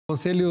O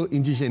Conselho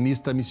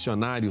Indigenista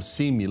Missionário,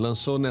 CIMI,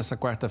 lançou nesta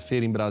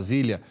quarta-feira em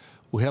Brasília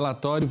o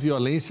relatório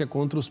Violência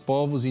contra os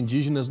Povos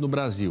Indígenas no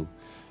Brasil,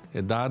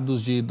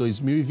 dados de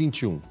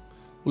 2021.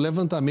 O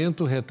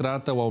levantamento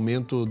retrata o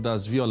aumento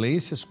das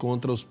violências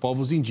contra os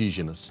povos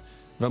indígenas.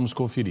 Vamos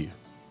conferir.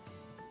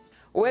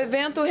 O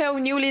evento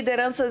reuniu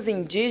lideranças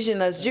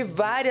indígenas de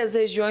várias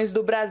regiões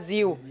do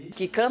Brasil,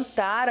 que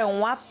cantaram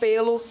um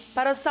apelo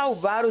para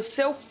salvar o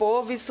seu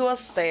povo e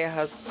suas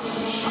terras.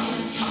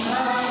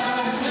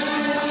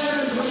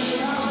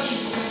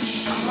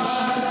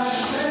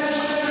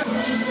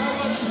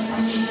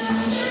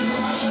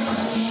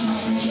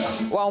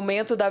 O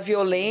aumento da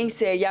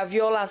violência e a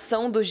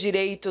violação dos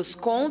direitos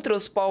contra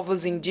os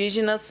povos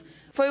indígenas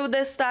foi o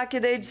destaque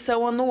da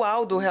edição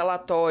anual do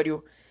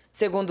relatório.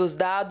 Segundo os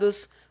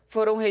dados,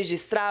 foram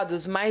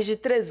registrados mais de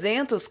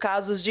 300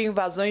 casos de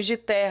invasões de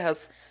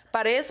terras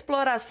para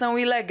exploração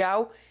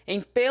ilegal em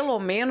pelo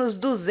menos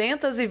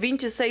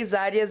 226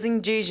 áreas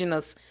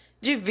indígenas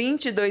de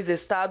 22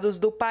 estados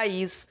do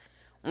país,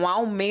 um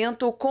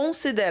aumento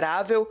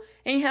considerável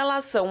em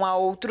relação a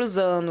outros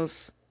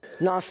anos.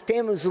 Nós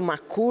temos uma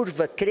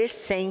curva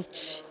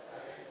crescente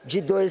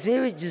de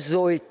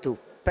 2018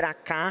 para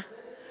cá.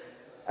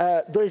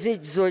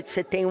 2018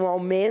 você tem um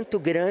aumento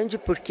grande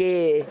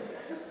porque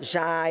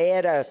já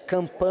era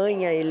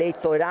campanha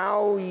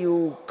eleitoral e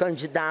o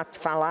candidato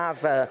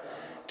falava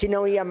que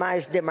não ia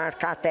mais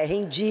demarcar terra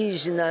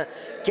indígena,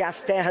 que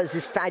as terras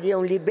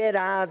estariam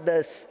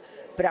liberadas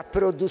para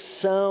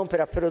produção,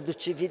 para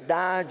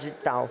produtividade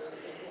e tal.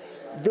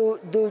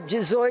 Do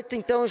 18,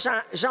 então,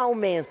 já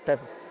aumenta.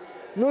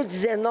 No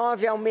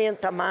 19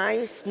 aumenta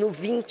mais, no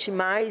 20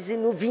 mais e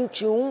no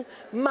 21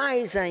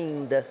 mais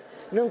ainda.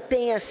 Não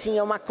tem assim,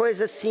 é uma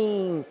coisa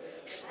assim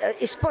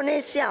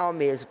exponencial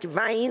mesmo, que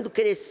vai indo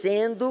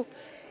crescendo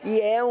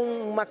e é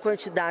uma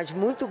quantidade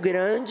muito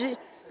grande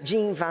de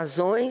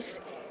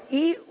invasões.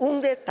 E um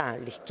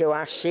detalhe que eu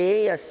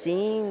achei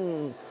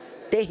assim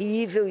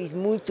terrível e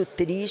muito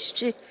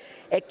triste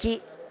é que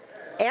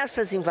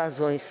essas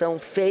invasões são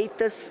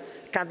feitas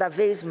cada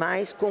vez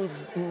mais com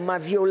uma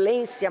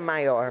violência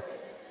maior.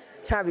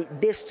 Sabe,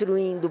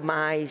 destruindo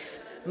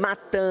mais,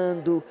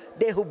 matando,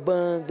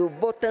 derrubando,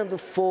 botando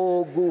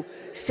fogo,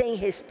 sem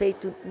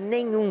respeito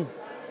nenhum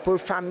por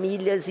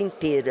famílias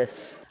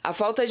inteiras. A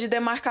falta de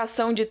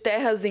demarcação de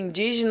terras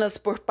indígenas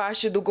por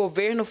parte do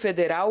governo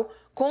federal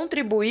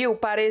contribuiu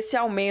para esse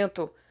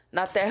aumento.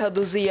 Na terra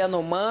dos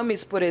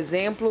Yanomamis, por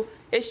exemplo,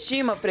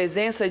 estima a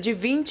presença de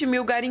 20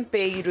 mil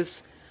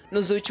garimpeiros.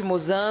 Nos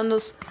últimos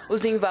anos,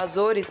 os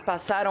invasores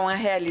passaram a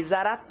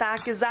realizar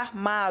ataques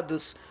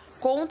armados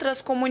contra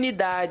as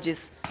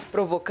comunidades,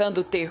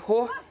 provocando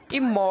terror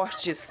e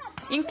mortes,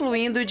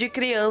 incluindo de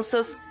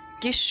crianças,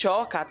 que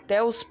choca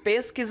até os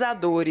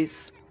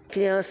pesquisadores.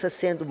 Crianças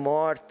sendo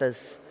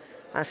mortas,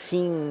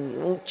 assim,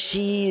 um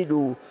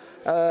tiro,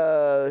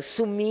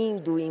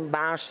 sumindo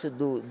embaixo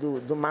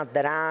de uma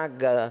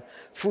draga,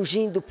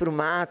 fugindo para o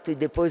mato e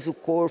depois o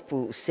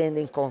corpo sendo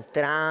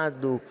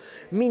encontrado,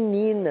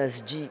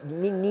 meninas,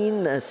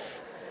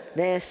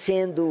 né,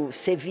 sendo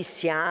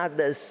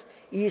viciadas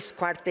e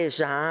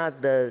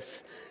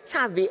esquartejadas,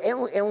 sabe?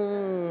 É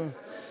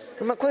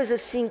uma coisa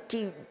assim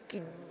que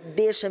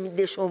me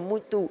deixou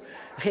muito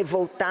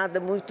revoltada,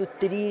 muito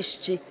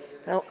triste,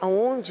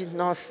 aonde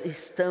nós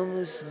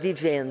estamos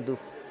vivendo.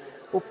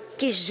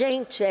 Que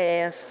gente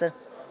é essa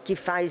que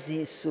faz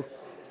isso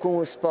com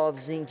os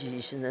povos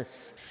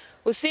indígenas?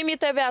 O CIMI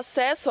teve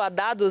acesso a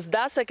dados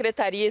da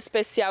Secretaria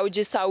Especial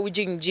de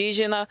Saúde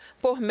Indígena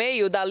por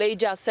meio da Lei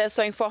de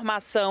Acesso à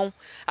Informação.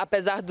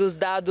 Apesar dos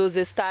dados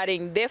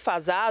estarem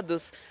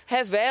defasados,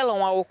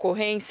 revelam a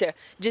ocorrência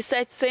de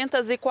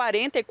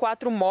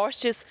 744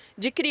 mortes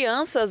de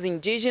crianças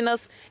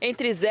indígenas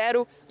entre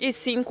 0 e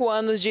 5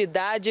 anos de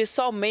idade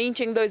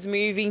somente em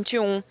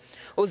 2021.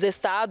 Os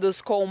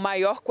estados com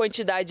maior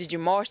quantidade de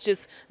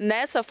mortes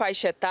nessa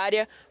faixa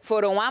etária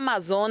foram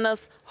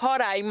Amazonas,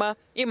 Roraima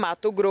e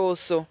Mato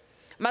Grosso.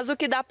 Mas o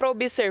que dá para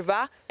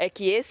observar é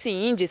que esse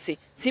índice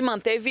se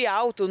manteve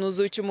alto nos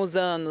últimos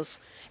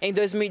anos. Em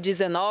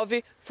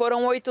 2019,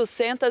 foram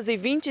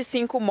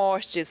 825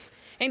 mortes.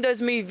 Em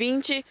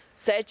 2020,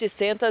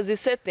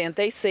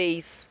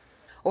 776.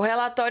 O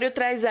relatório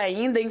traz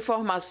ainda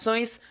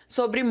informações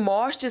sobre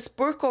mortes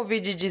por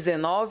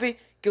Covid-19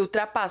 que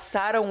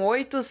ultrapassaram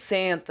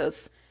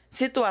 800,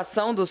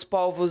 situação dos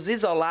povos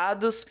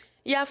isolados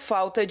e a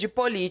falta de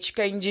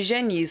política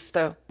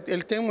indigenista.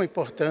 Ele tem uma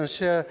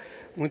importância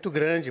muito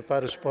grande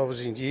para os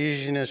povos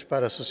indígenas,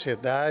 para a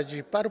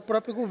sociedade, para o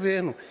próprio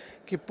governo,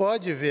 que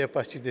pode ver a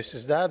partir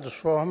desses dados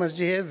formas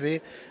de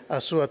rever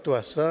a sua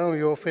atuação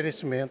e o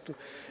oferecimento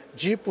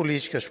de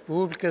políticas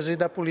públicas e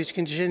da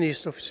política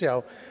indigenista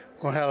oficial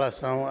com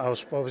relação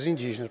aos povos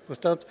indígenas.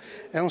 Portanto,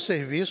 é um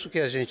serviço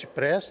que a gente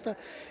presta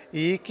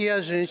e que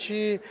a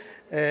gente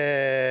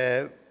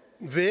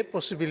vê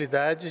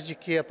possibilidades de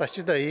que, a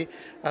partir daí,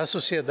 a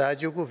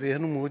sociedade e o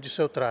governo mude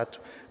seu trato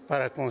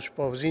para com os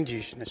povos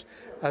indígenas.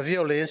 A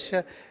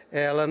violência,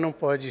 ela não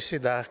pode se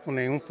dar com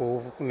nenhum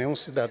povo, com nenhum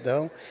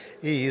cidadão,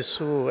 e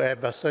isso é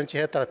bastante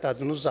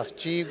retratado nos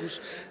artigos,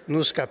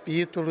 nos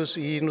capítulos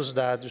e nos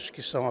dados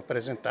que são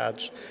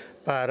apresentados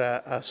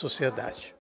para a sociedade.